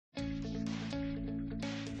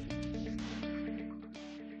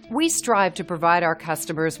We strive to provide our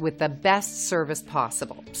customers with the best service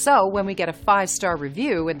possible. So when we get a 5-star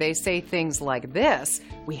review and they say things like this,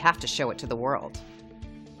 we have to show it to the world.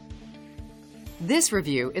 This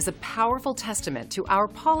review is a powerful testament to our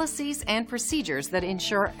policies and procedures that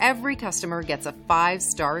ensure every customer gets a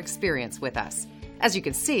 5-star experience with us. As you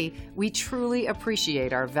can see, we truly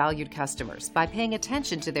appreciate our valued customers by paying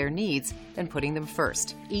attention to their needs and putting them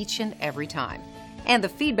first each and every time. And the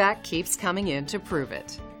feedback keeps coming in to prove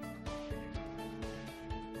it.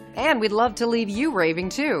 And we'd love to leave you raving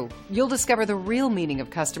too. You'll discover the real meaning of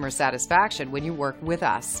customer satisfaction when you work with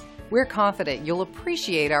us. We're confident you'll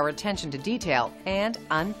appreciate our attention to detail and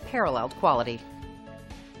unparalleled quality.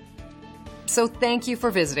 So thank you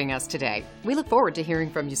for visiting us today. We look forward to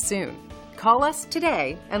hearing from you soon. Call us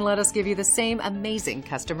today and let us give you the same amazing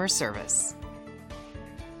customer service.